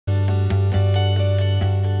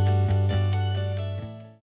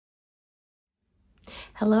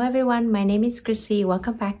Hello everyone, my name is Chrissy.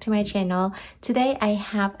 Welcome back to my channel. Today I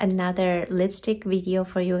have another lipstick video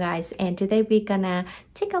for you guys, and today we're gonna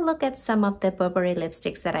take a look at some of the Burberry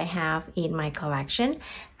lipsticks that I have in my collection.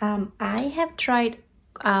 I have tried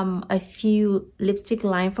a few lipstick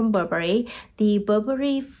line from Burberry. The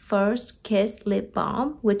Burberry First Kiss Lip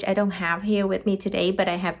Balm, which I don't have here with me today, but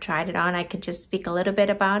I have tried it on. I could just speak a little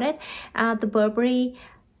bit about it. The Burberry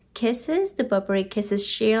Kisses, the Burberry Kisses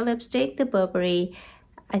Sheer Lipstick, the Burberry,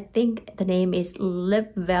 I think the name is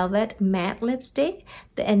Lip Velvet Matte Lipstick,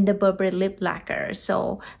 and the Burberry Lip Lacquer.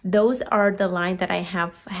 So those are the line that I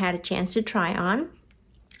have had a chance to try on.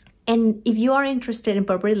 And if you are interested in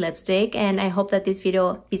Burberry lipstick, and I hope that this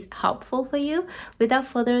video is helpful for you, without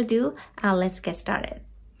further ado, let's get started.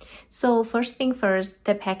 So first thing first,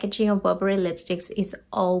 the packaging of Burberry lipsticks is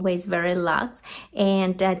always very luxe,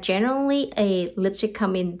 and generally a lipstick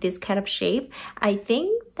come in this kind of shape. I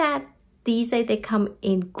think that these they come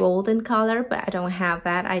in golden color, but I don't have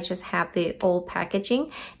that. I just have the old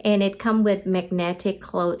packaging, and it come with magnetic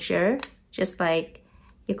closure, just like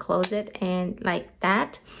you close it and like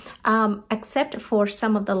that. Except for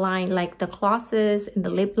some of the line like the glosses and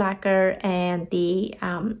the lip lacquer and the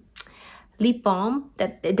lip balm,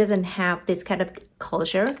 that it doesn't have this kind of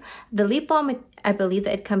closure. The lip balm, I believe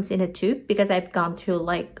that it comes in a tube because I've gone through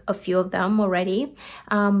like a few of them already.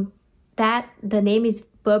 That the name is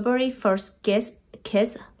Burberry First Kiss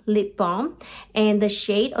Lip Balm, and the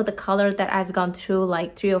shade or the color that I've gone through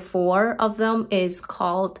like 3 or 4 of them is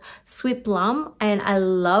called Sweet Plum, and I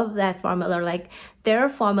love that formula. Like their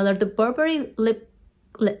formula, the Burberry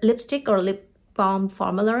lipstick or lip balm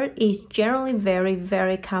formula is generally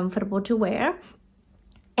very comfortable to wear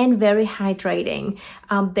and very hydrating.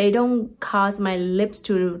 They don't cause my lips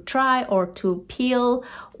to dry or to peel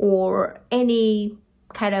or any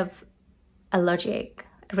kind of allergic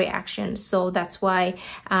reaction. So that's why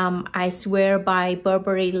I swear by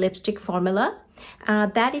Burberry lipstick formula.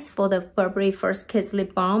 That is for the Burberry First Kiss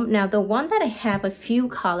Lip Balm. Now the one that I have a few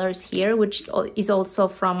colors here, which is also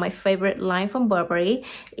from my favorite line from Burberry,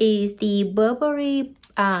 is the Burberry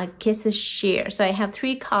Kisses Sheer. So I have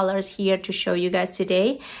 3 colors here to show you guys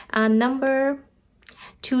today. Number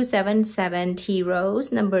 277 Tea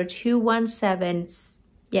Rose, number 217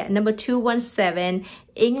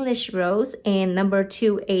 English Rose, and number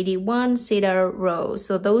 281 Cedar Rose.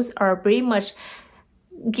 So those are pretty much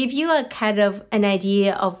give you a kind of an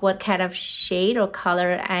idea of what kind of shade or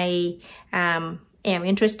color I am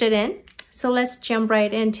interested in. So let's jump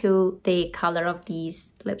right into the color of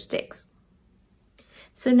these lipsticks.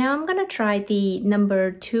 So now I'm gonna try the number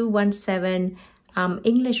 217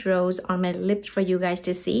 English Rose on my lips for you guys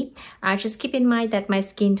to see. Just keep in mind that my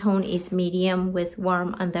skin tone is medium with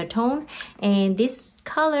warm undertone, and this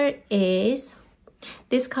color is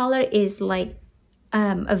like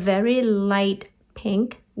a very light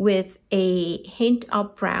pink with a hint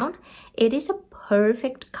of brown. It is a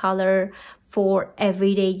perfect color for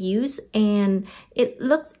everyday use, and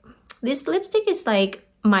this lipstick is like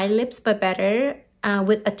my lips but better,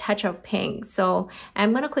 with a touch of pink. So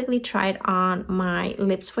I'm gonna quickly try it on my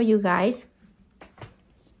lips for you guys.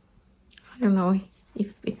 I don't know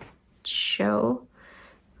if it show.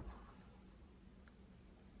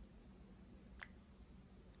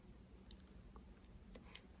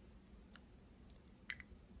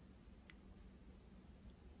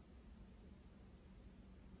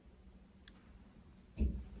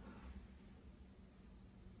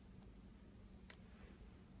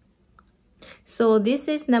 So this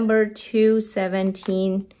is number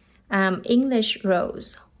 217 English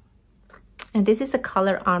Rose, and this is the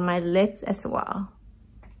color on my lips as well.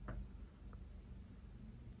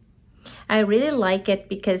 I really like it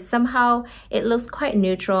because somehow it looks quite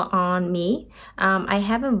neutral on me. I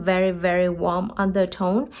have a very warm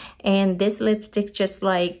undertone, and this lipstick just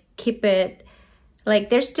like keep it like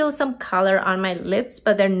there's still some color on my lips,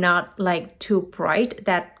 but they're not like too bright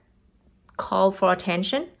that call for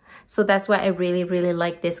attention. So that's why I really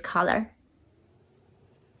like this color.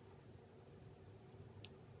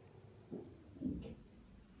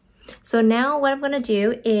 So now what I'm gonna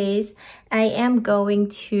do is I am going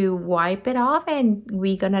to wipe it off, and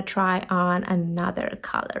we're gonna try on another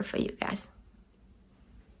color for you guys.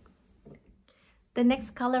 The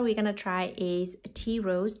next color we're gonna try is Tea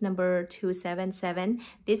Rose number 277.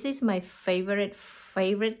 This is my favorite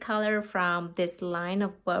color from this line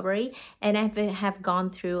of Burberry, and I have gone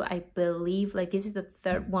through, I believe, like this is the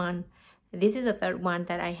third one This is the third one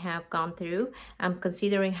that I have gone through.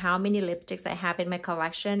 Considering how many lipsticks I have in my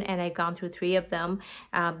collection, and I've gone through 3 of them,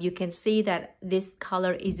 you can see that this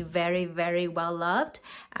color is very, very well loved.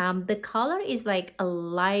 The color is like a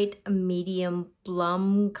light medium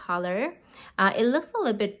plum color. It looks a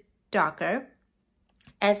little bit darker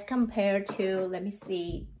as compared to, let me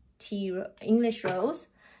see, English Rose.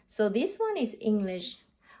 So this one is English.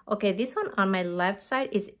 Okay, this one on my left side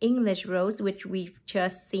is English Rose, which we've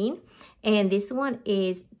just seen. And this one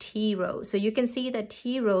is Tea Rose. So you can see that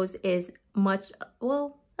Tea Rose is much,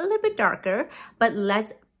 well, a little bit darker, but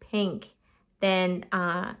less pink than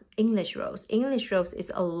English Rose. English Rose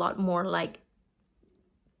is a lot more like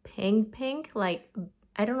pink, like,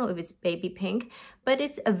 I don't know if it's baby pink, but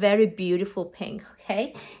it's a very beautiful pink,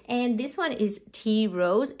 okay? And this one is Tea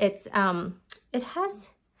Rose. It's it has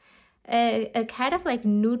a kind of like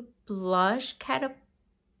nude blush kind of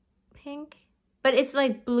pink, but it's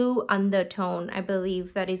like blue undertone. I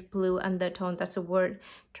believe that is blue undertone. That's a word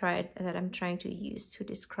that I'm trying to use to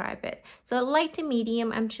describe it. So light to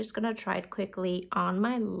medium. I'm just gonna try it quickly on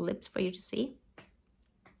my lips for you to see.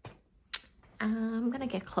 I'm gonna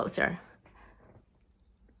get closer.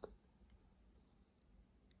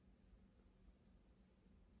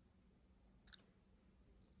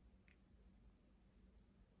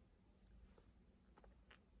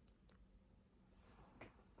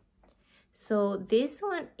 So this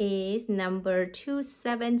one is number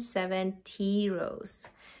 277 Tea Rose.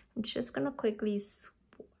 I'm just gonna quickly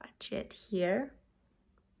swatch it here.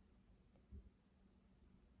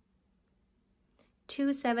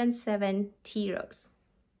 277 Tea Rose.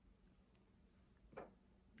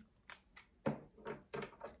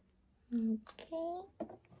 Okay.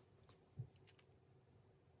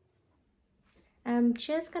 I'm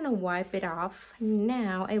just gonna wipe it off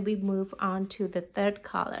now, and we move on to the third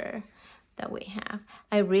color that we have.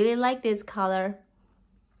 I really like this color.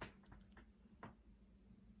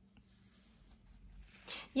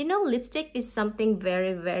 You know, lipstick is something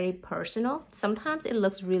very, very personal. Sometimes it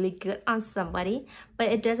looks really good on somebody, but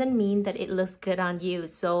it doesn't mean that it looks good on you.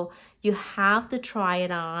 So you have to try it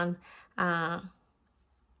on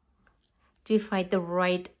to find the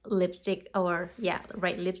right lipstick, or yeah, the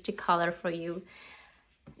right lipstick color for you.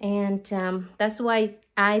 And that's why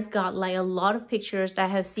I've got like a lot of pictures that I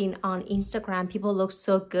have seen on Instagram. People look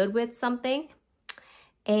so good with something,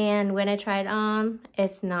 and when I try it on,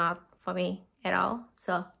 it's not for me at all.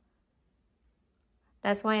 So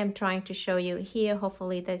that's why I'm trying to show you here.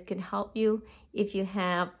 Hopefully that can help you if you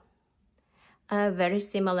have a very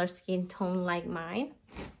similar skin tone like mine.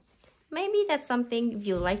 Maybe that's something, if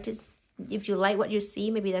you like what you see,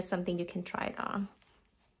 maybe that's something you can try it on.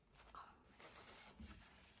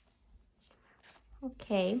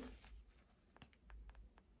 Okay.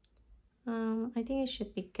 I think it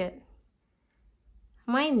should be good.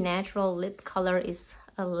 My natural lip color is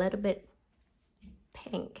a little bit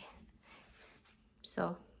pink,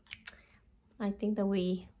 so I think that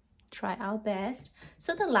we try our best.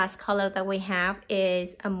 So the last color that we have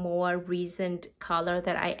is a more recent color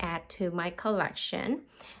that I add to my collection,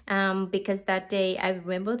 because that day I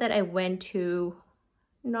remember that I went to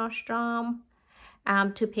Nordstrom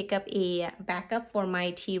to pick up a backup for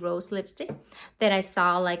my Tea Rose lipstick. Then I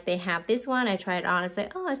saw like they have this one. I tried it on. I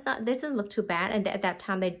said, oh, it doesn't look too bad. And at that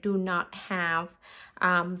time they do not have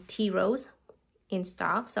Tea Rose in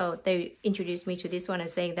stock, so they introduced me to this one and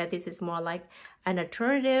saying that this is more like an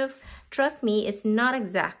alternative. Trust me, it's not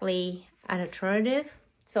exactly an alternative.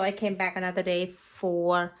 So I came back another day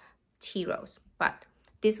for Tea Rose, but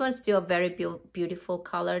this one's still a very beautiful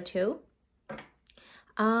color too.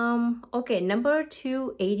 Okay, number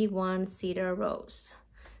 281 Cedar Rose.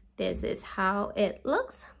 This is how it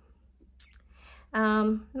looks.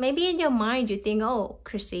 Maybe in your mind you think, oh,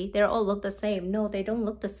 Chrissy, they all look the same. No, they don't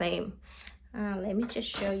look the same. Let me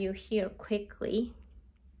just show you here quickly.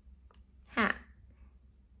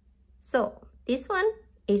 So this one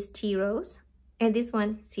is Tea Rose and this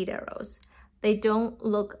one Cedar Rose. They don't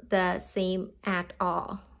look the same at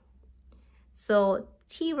all. So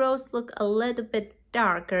Tea Rose look a little bit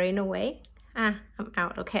darker in a way. I'm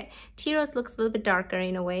out. Okay, Tea Rose looks a little bit darker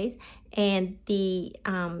in a ways, and the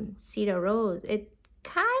Cedar Rose, it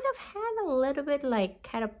kind of had a little bit like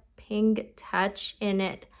kind of pink touch in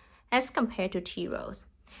it as compared to Tea Rose.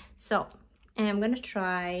 So I'm gonna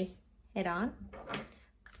try it on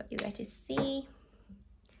for you guys to see.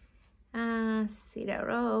 Cedar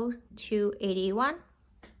Rose 281.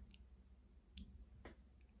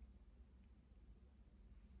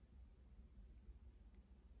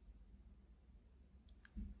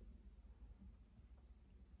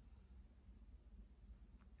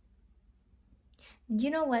 You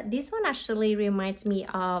know what? This one actually reminds me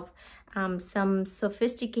of some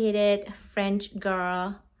sophisticated French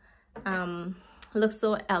girl. Looks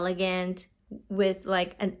so elegant with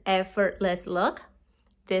like an effortless look.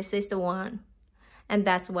 This is the one, and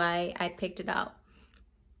that's why I picked it up.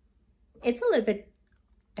 It's a little bit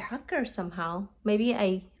darker somehow. Maybe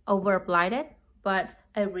I over applied it, but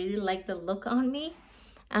I really like the look on me.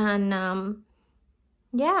 And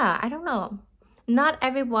yeah, I don't know. Not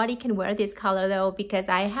everybody can wear this color though, because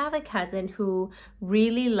I have a cousin who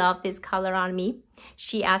really loved this color on me.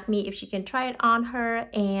 She asked me if she can try it on her,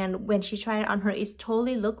 and when she tried it on her, it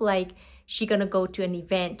totally looked like she gonna go to an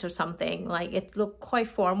event or something. Like it looked quite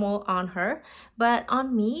formal on her, but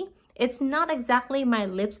on me, it's not exactly my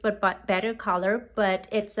lips, but better color. But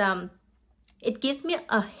it's it gives me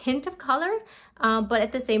a hint of color, but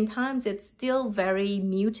at the same time, it's still very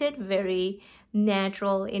muted, very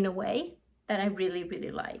natural in a way that I really,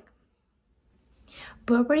 really like.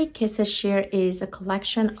 Burberry Kisses Sheer is a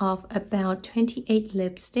collection of about 28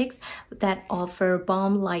 lipsticks that offer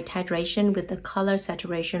balm light hydration with the color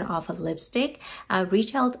saturation of a lipstick.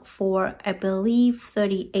 Retailed for, I believe,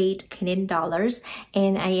 38 Canadian dollars,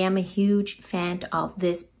 and I am a huge fan of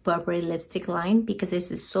this Burberry lipstick line because this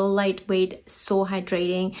is so lightweight, so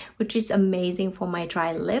hydrating, which is amazing for my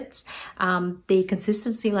dry lips. The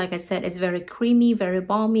consistency, like I said, is very creamy, very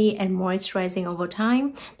balmy, and moisturizing over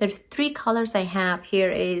time. The three colors I have here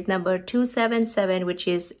is number 277, which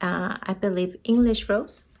is I believe English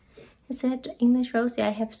Rose. Is it English Rose? Yeah,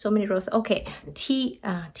 I have so many roses. Okay, Tea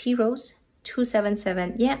Rose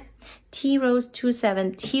 277. Yeah, Tea Rose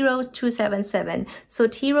 277. So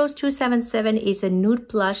Tea Rose 277 is a nude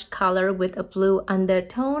blush color with a blue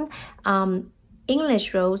undertone.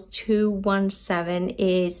 English Rose 217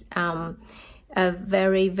 is a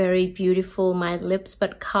very, very beautiful my lips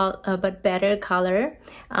but better color.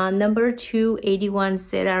 Number 281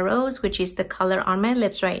 Cedar Rose, which is the color on my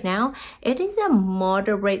lips right now. It is a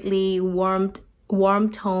moderately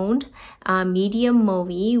warm-toned medium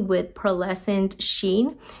mauve with pearlescent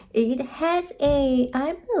sheen. It has a,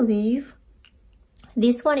 I believe,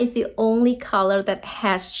 this one is the only color that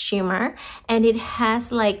has shimmer, and it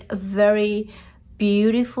has like a very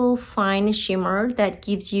beautiful fine shimmer that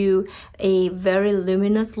gives you a very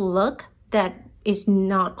luminous look that is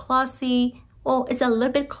not glossy. Well, it's a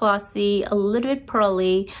little bit glossy, a little bit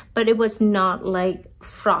pearly, but it was not like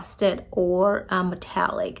frosted or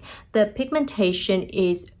metallic. The pigmentation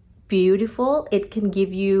is beautiful. It can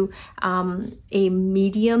give you a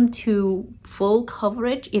medium to full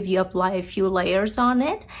coverage if you apply a few layers on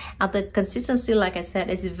it. The consistency, like I said,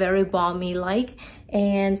 is very balmy like,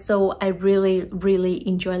 and so I really, really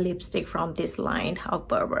enjoy lipstick from this line of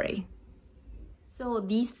Burberry. So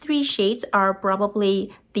these three shades are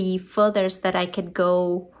probably the furthest that I could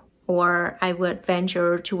go, or I would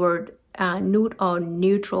venture toward nude or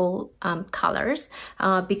neutral colors,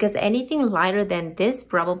 because anything lighter than this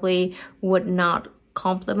probably would not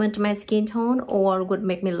complement my skin tone or would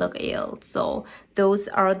make me look ill. So those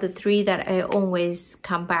are the three that I always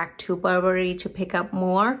come back to Burberry to pick up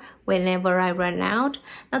more whenever I run out.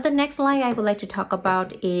 Now the next line I would like to talk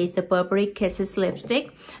about is the Burberry Kisses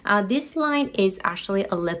lipstick. This line is actually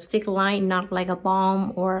a lipstick line, not like a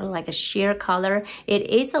balm or like a sheer color. It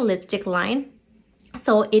is a lipstick line.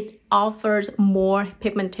 So it offers more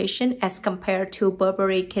pigmentation as compared to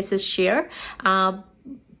Burberry Kisses Sheer.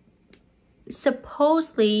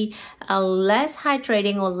 Supposedly less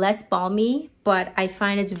hydrating or less balmy, but I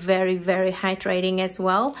find it's very, very hydrating as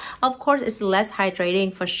well. Of course, it's less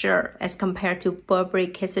hydrating for sure as compared to Burberry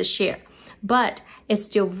Kisses Sheer, but it's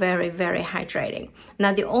still very, very hydrating.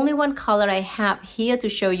 Now the only one color I have here to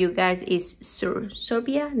show you guys is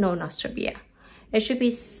Sepia. No, not Sepia. It should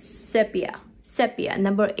be Sepia,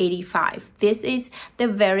 number 85. This is the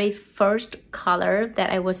very first color that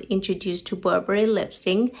I was introduced to Burberry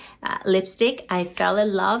lipstick. I fell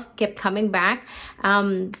in love, kept coming back.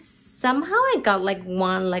 Somehow I got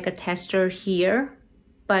like a tester here,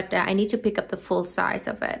 but I need to pick up the full size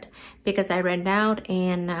of it because I ran out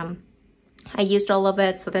and I used all of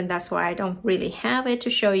it. So then that's why I don't really have it to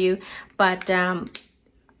show you. But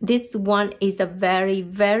this one is a very,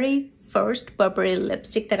 very first Burberry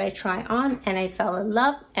lipstick that I try on, and I fell in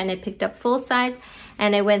love, and I picked up full size,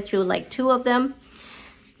 and I went through like 2 of them,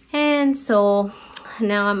 and so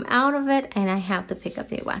now I'm out of it and I have to pick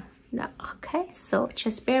up new one. No, okay, so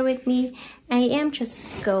just bear with me. I am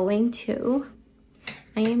just going to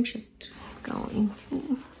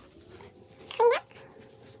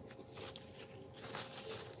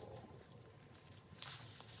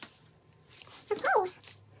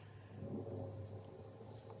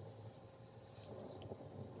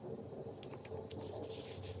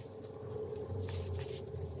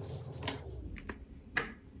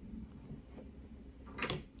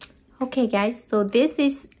Okay guys, so this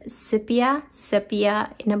is Sepia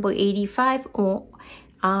number 85 or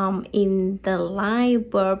in the line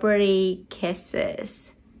Burberry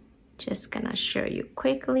Kisses. Just gonna show you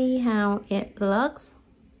quickly how it looks.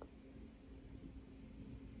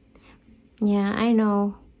 Yeah, I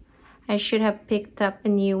know I should have picked up a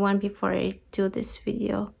new one before I do this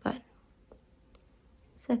video, but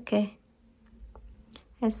it's okay.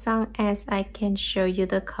 As long as I can show you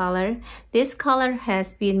the color. This color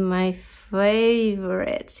has been my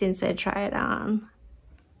favorite since I tried it on.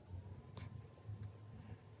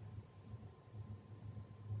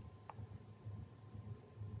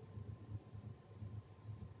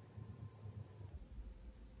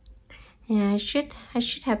 Yeah, I should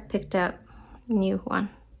have picked up a new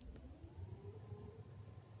one.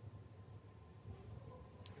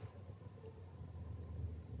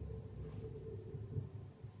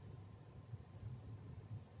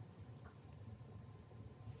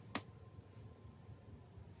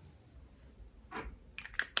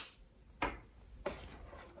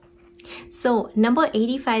 So number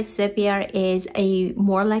 85 Sepia is a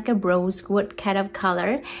more like a rosewood kind of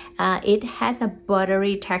color. It has a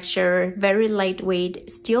buttery texture, very lightweight,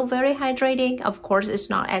 still very hydrating. Of course, it's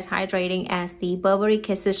not as hydrating as the Burberry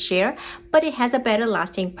Kisses Sheer, but it has a better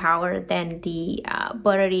lasting power than the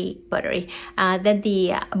Burberry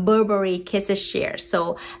Kisses Sheer.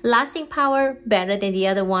 So lasting power better than the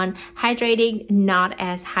other one. Hydrating, not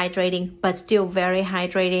as hydrating, but still very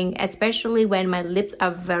hydrating, especially when my lips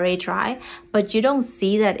are very dry. But you don't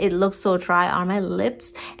see that it looks so dry on my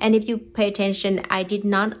lips. And if you pay attention, I did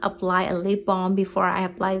not apply a lip balm before I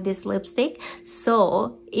applied this lipstick.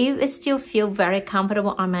 So if it still feels very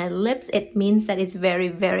comfortable on my lips, it means that it's very,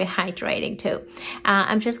 very hydrating too.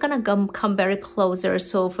 I'm just gonna come very closer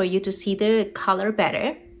so for you to see the color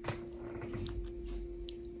better.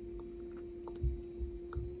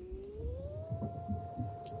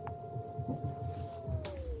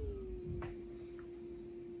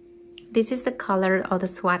 This is the color of the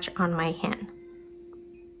swatch on my hand.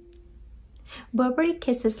 Burberry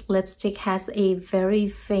Kisses lipstick has a very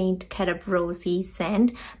faint kind of rosy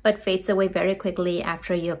scent, but fades away very quickly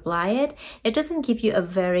after you apply it. It doesn't give you a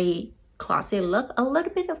very glossy look, a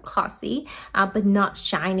little bit of glossy, but not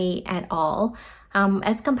shiny at all.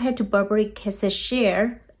 As compared to Burberry Kisses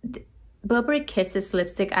Sheer, Burberry Kisses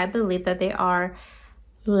lipstick, I believe that they are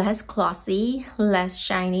less glossy, less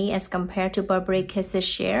shiny as compared to Burberry Kisses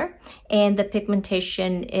Sheer, and the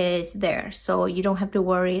pigmentation is there, so you don't have to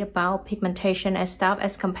worry about pigmentation and stuff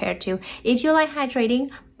as compared to if you like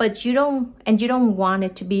hydrating but you don't want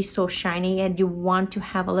it to be so shiny and you want to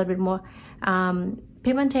have a little bit more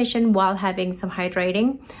pigmentation while having some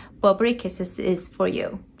hydrating. Burberry Kisses is for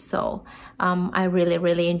you. So I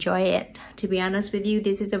really enjoy it. To be honest with you,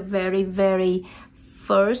 this is a very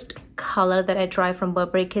first color that I tried from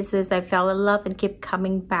Burberry Kisses. I fell in love and keep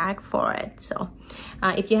coming back for it. So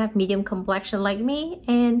if you have medium complexion like me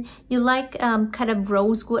and you like kind of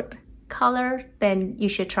rosewood color, then you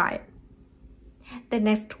should try it. The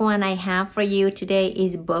next one I have for you today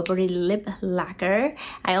is Burberry Lip Lacquer.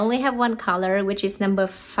 I only have one color, which is number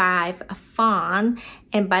 5 Fawn,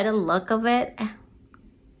 and by the look of it,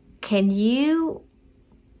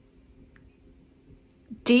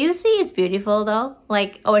 do you see it's beautiful though?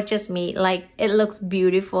 Like, or just me, like it looks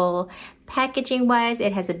beautiful. Packaging wise,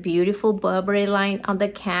 it has a beautiful Burberry line on the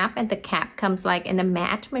cap, and the cap comes like in a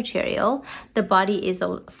matte material. The body is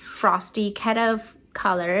a frosty kind of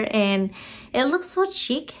color, and it looks so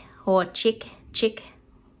chic or chic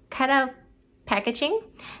kind of packaging.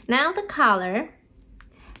 Now the color,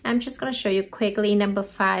 I'm just gonna show you quickly. Number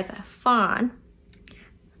 5 Fawn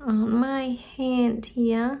on my hand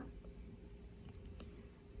here.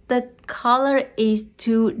 The color is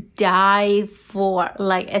to die for,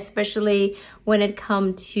 like especially when it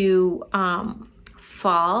comes to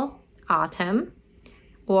fall, autumn,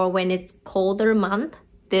 or when it's colder month.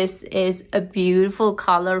 This is a beautiful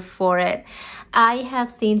color for it. I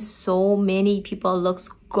have seen so many people look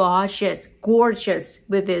gorgeous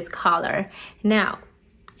with this color now.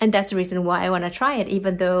 And that's the reason why I want to try it.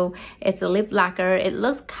 Even though it's a lip lacquer, it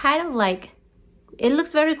looks kind of like, it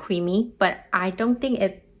looks very creamy, but I don't think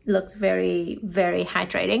it looks very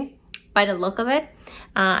hydrating. By the look of it,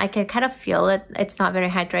 I can kind of feel it. It's not very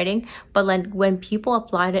hydrating, but like when people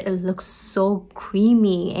applied it, it looks so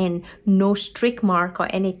creamy and no streak mark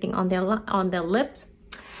or anything on their lips.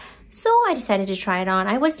 So I decided to try it on.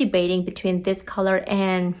 I was debating between this color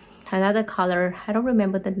and another color. I don't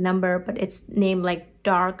remember the number, but it's named like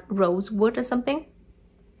dark rosewood or something.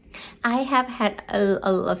 I have had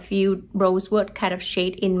a few rosewood kind of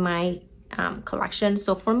shade in my collection.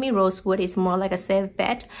 So for me, rosewood is more like a safe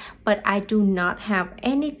bet, but I do not have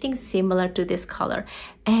anything similar to this color.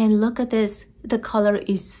 And look at this, the color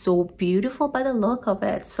is so beautiful by the look of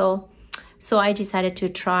it. So I decided to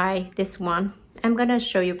try this one. I'm gonna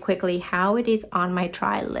show you quickly how it is on my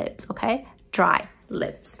dry lips, okay? Dry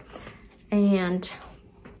lips. And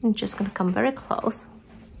I'm just gonna come very close.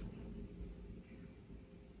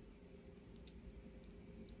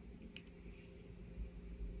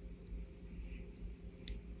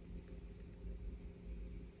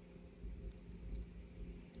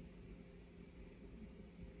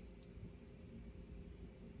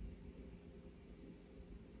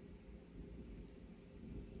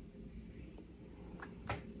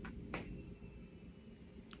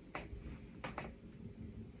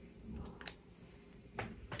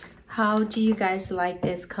 How do you guys like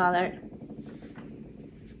this color?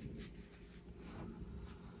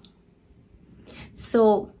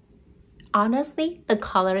 So honestly, the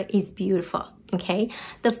color is beautiful, okay?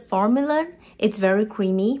 The formula, it's very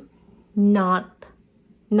creamy, not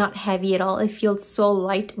heavy at all. It feels so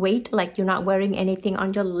lightweight, like you're not wearing anything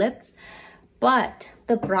on your lips. But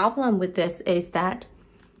the problem with this is that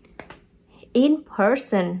in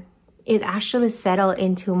person, it actually settled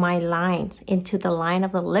into my lines, into the line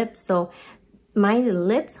of the lips. So my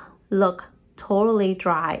lips look totally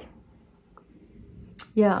dry.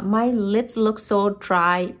 Yeah, my lips look so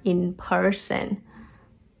dry in person.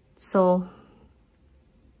 So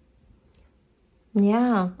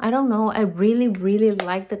yeah, I don't know. I really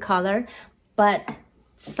like the color, but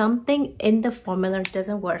something in the formula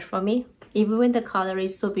doesn't work for me. Even when the color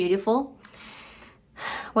is so beautiful,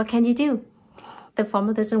 what can you do? The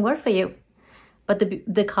formula doesn't work for you, but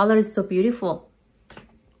the color is so beautiful.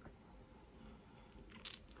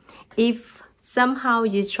 If somehow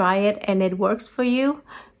you try it and it works for you,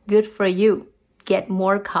 good for you. Get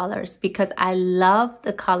more colors, because I love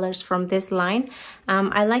the colors from this line.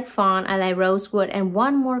 I like Fawn, I like Rosewood, and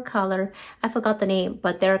one more color, I forgot the name,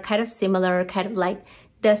 but they're kind of similar, kind of like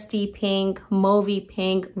dusty pink, mauvey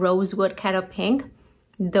pink, rosewood kind of pink.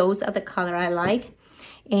 Those are the color I like.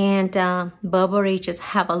 And Burberry just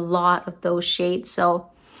have a lot of those shades,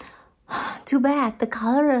 so too bad. The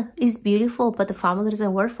color is beautiful, but the formula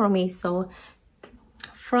doesn't work for me. So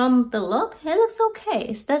from the look, it looks okay.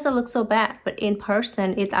 It doesn't look so bad, but in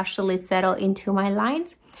person, it actually settled into my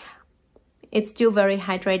lines. It's still very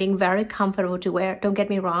hydrating, very comfortable to wear. Don't get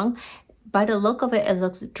me wrong. By the look of it, it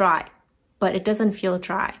looks dry, but it doesn't feel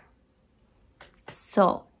dry.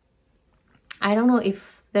 So I don't know if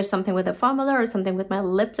there's something with the formula or something with my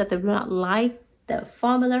lips that they do not like the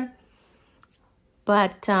formula,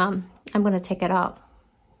 but I'm gonna take it off.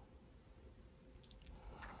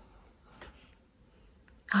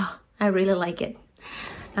 Oh, I really like it,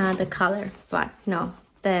 the color, but no,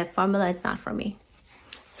 the formula is not for me.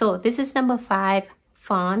 So this is number 5,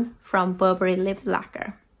 Fawn from Burberry Lip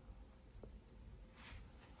Lacquer.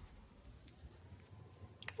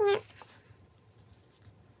 Yeah.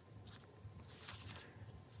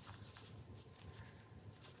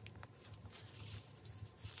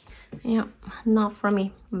 Yeah, not for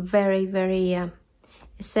me. Very it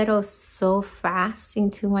settles so fast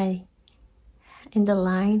into in the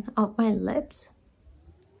line of my lips.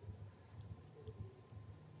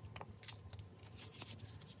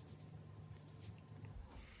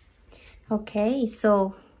 Okay,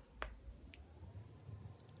 so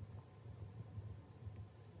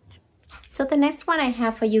the next one I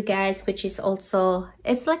have for you guys, which is also,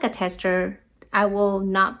 it's like a tester.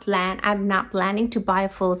 I'm not planning to buy a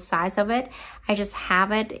full size of it. I just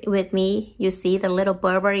have it with me. You see the little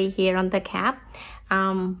Burberry here on the cap.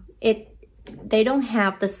 They don't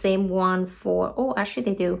have the same one for, oh, actually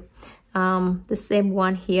they do. The same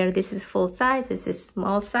one here. This is full size. This is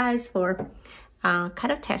small size for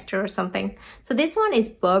kind of tester or something. So this one is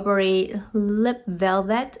Burberry Lip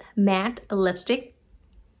Velvet Matte Lipstick.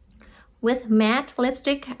 With matte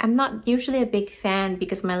lipstick, I'm not usually a big fan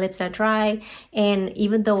because my lips are dry, and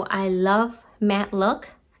even though I love matte look,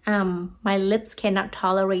 my lips cannot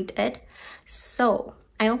tolerate it. So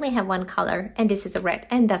I only have one color, and this is the red,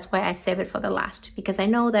 and that's why I save it for the last, because I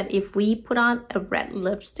know that if we put on a red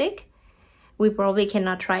lipstick, we probably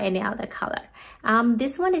cannot try any other color.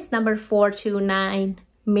 This one is number 429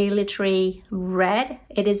 Military Red.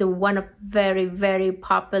 It is one of very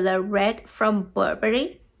popular red from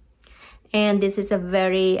Burberry. And this is a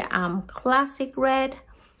very classic red.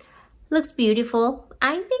 Looks beautiful.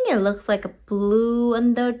 I think it looks like a blue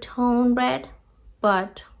undertone red,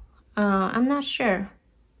 but I'm not sure.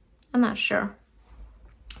 I'm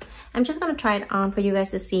just gonna try it on for you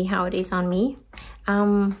guys to see how it is on me.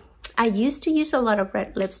 I used to use a lot of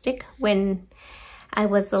red lipstick when I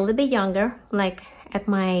was a little bit younger, like at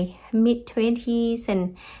my mid-20s,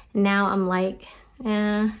 and now I'm like,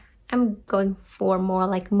 I'm going for more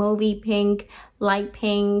like mauvey pink, light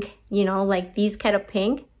pink, you know, like these kind of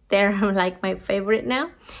pink. They're like my favorite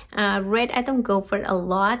now. Red, I don't go for it a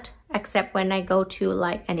lot, except when I go to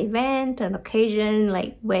like an event, an occasion,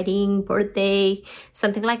 like wedding, birthday,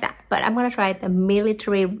 something like that. But I'm gonna try the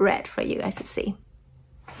military red for you guys to see.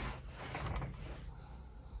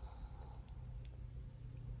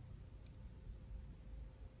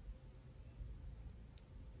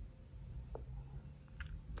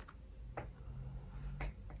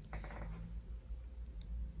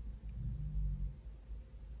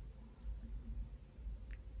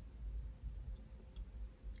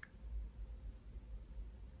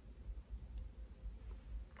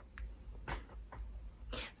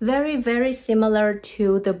 Very similar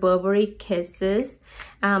to the Burberry Kisses.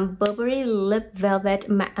 Burberry Lip Velvet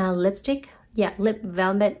lipstick. Yeah, Lip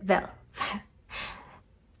Velvet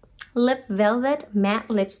matte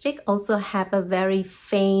lipstick also have a very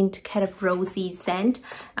faint kind of rosy scent,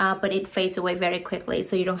 but it fades away very quickly,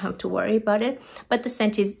 so you don't have to worry about it. But the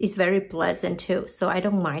scent is very pleasant too, so I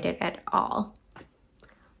don't mind it at all.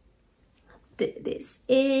 This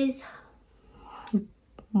is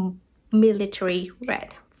Military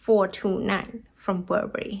Red 429 from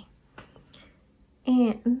Burberry,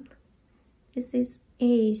 and this is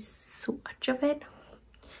a swatch of it.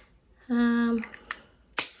 I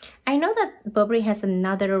know that Burberry has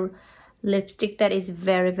another lipstick that is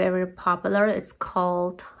very popular. It's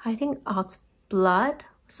called, I think, Ox Blood,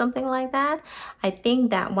 something like that. I think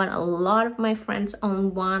that one, a lot of my friends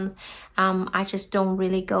own one. I just don't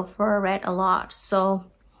really go for a red a lot, so,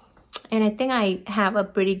 and I think I have a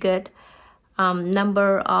pretty good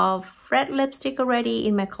number of red lipstick already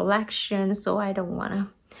in my collection, so I don't want to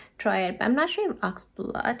try it. But I'm not sure if Ox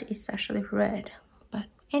Blood is actually red. But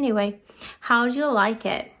anyway, how do you like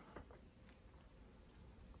it?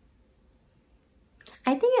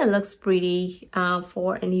 I think it looks pretty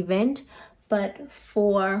for an event, but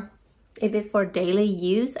if it's for daily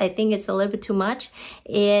use, I think it's a little bit too much.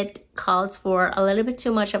 It calls for a little bit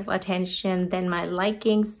too much of attention than my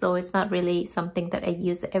liking, so it's not really something that I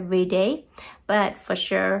use every day. But for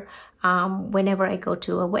sure, whenever I go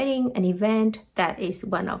to a wedding, an event, that is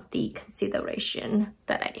one of the consideration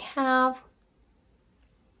that I have.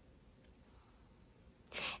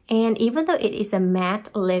 And even though it is a matte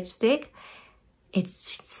lipstick,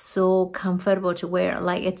 it's so comfortable to wear.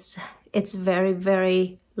 Like it's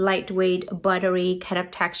very lightweight, buttery kind of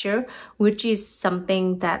texture, which is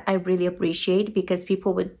something that I really appreciate, because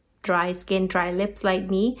people with dry skin, dry lips like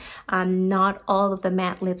me, not all of the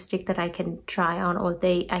matte lipstick that I can try on or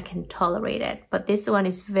I can tolerate it. But this one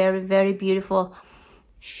is very beautiful,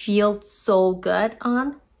 feels so good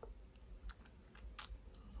on.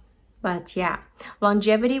 But yeah,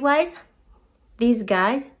 longevity wise, these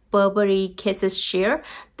guys, Burberry Kisses Sheer,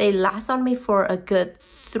 they last on me for a good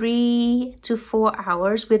 3 to 4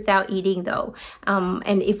 hours without eating though.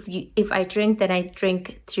 And if I drink, then I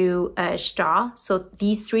drink through a straw. So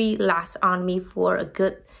these three last on me for a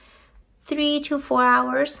good 3 to 4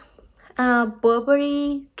 hours.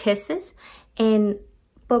 Burberry Kisses and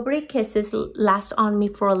Burberry Kisses last on me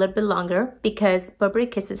for a little bit longer, because Burberry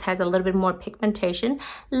Kisses has a little bit more pigmentation,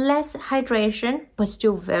 less hydration, but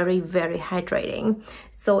still very hydrating.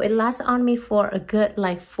 So it lasts on me for a good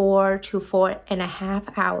like 4 to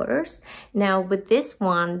 4.5 hours. Now with this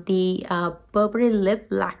one, the Burberry Lip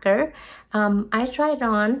Lacquer, I tried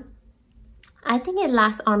on. I think it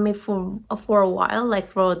lasts on me for a while, like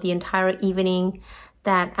for the entire evening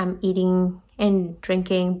that I'm eating and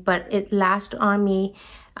drinking, but it lasts on me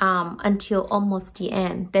until almost the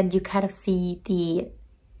end. Then you kind of see the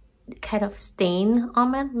kind of stain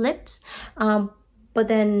on my lips, but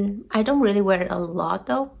then I don't really wear it a lot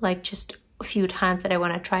though, like just a few times that I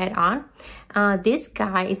want to try it on. This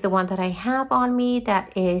guy is the one that I have on me,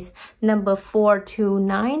 that is number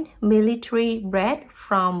 429 Military Red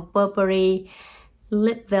from Burberry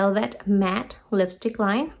Lip Velvet Matte Lipstick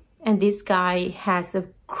line. And this guy has a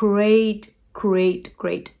great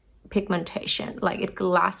pigmentation. Like it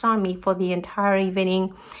lasts on me for the entire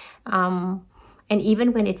evening, and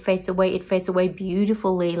even when it fades away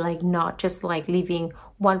beautifully, like not just like leaving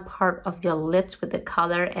one part of your lips with the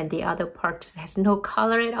color and the other part just has no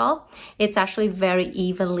color at all. It's actually very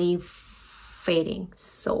evenly fading.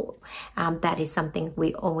 So that is something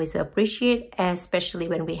we always appreciate, especially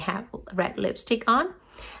when we have red lipstick on.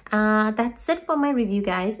 That's it for my review,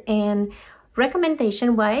 guys. And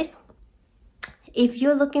recommendation wise, if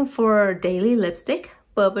you're looking for daily lipstick,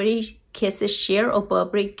 Burberry Kisses Sheer or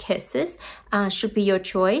Burberry Kisses should be your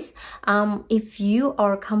choice. If you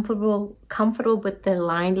are comfortable with the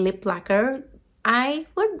lined lip lacquer, I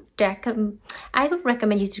would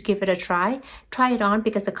recommend you to give it a try. Try it on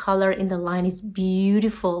because the color in the line is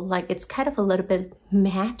beautiful. Like, it's kind of a little bit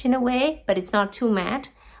matte in a way, but it's not too matte.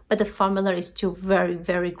 But the formula is still very,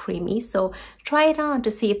 very creamy. So try it on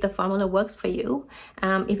to see if the formula works for you.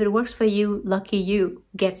 If it works for you, lucky you,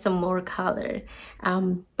 get some more color.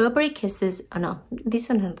 Burberry Kisses, oh no, this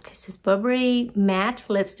one not Kisses, Burberry Matte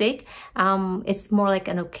Lipstick. It's more like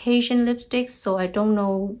an occasion lipstick. So I don't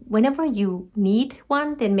know, whenever you need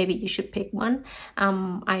one, then maybe you should pick one.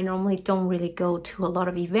 I normally don't really go to a lot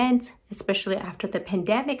of events, especially after the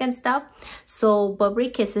pandemic and stuff. So Burberry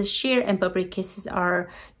Kisses Sheer and Burberry Kisses are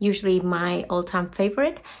usually my all-time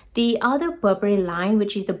favorite. The other Burberry line,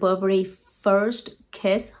 which is the Burberry First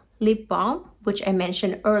Kiss Lip Balm, which I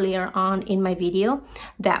mentioned earlier on in my video,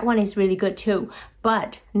 that one is really good too.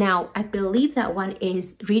 But now I believe that one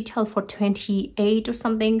is retail for 28 or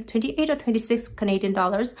something, 28 or 26 Canadian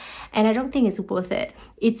dollars, and I don't think it's worth it.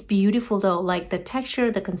 It's beautiful though, like the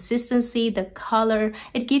texture, the consistency, the color.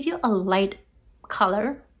 It gives you a light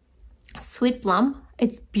color, sweet plum.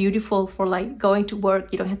 It's beautiful for like going to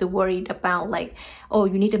work. You don't have to worry about like, oh,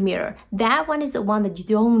 you need a mirror. That one is the one that you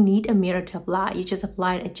don't need a mirror to apply. You just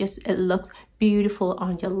apply it. It looks beautiful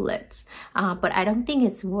on your lips. But I don't think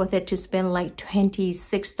it's worth it to spend like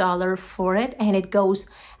 $26 for it. And it goes,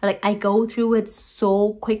 like, I go through it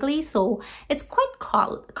so quickly. So it's quite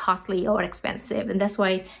costly or expensive. And that's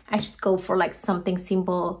why I just go for like something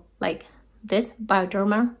simple, like this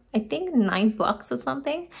Bioderma, I think $9 or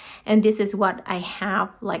something. And this is what I have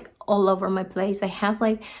like all over my place. I have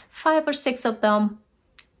like 5 or 6 of them,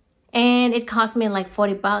 and it cost me like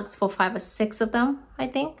 $40 for 5 or 6 of them. I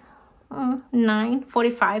think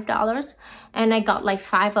 $45, and I got like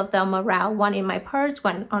 5 of them around, one in my purse,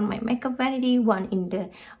 one on my makeup vanity, one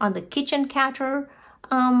on the kitchen counter.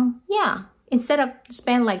 Yeah, instead of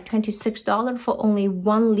spend like $26 for only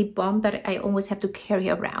one lip balm that I always have to carry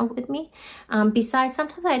around with me. Besides,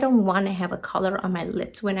 sometimes I don't want to have a color on my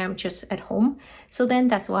lips when I'm just at home. So then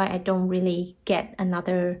that's why I don't really get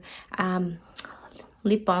another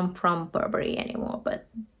lip balm from Burberry anymore, but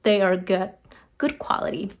they are good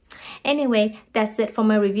quality. Anyway, that's it for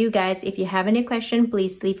my review, guys. If you have any question,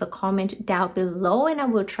 please leave a comment down below and I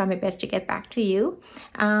will try my best to get back to you.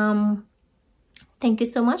 Thank you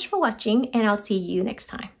so much for watching, and I'll see you next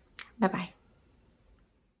time. Bye-bye.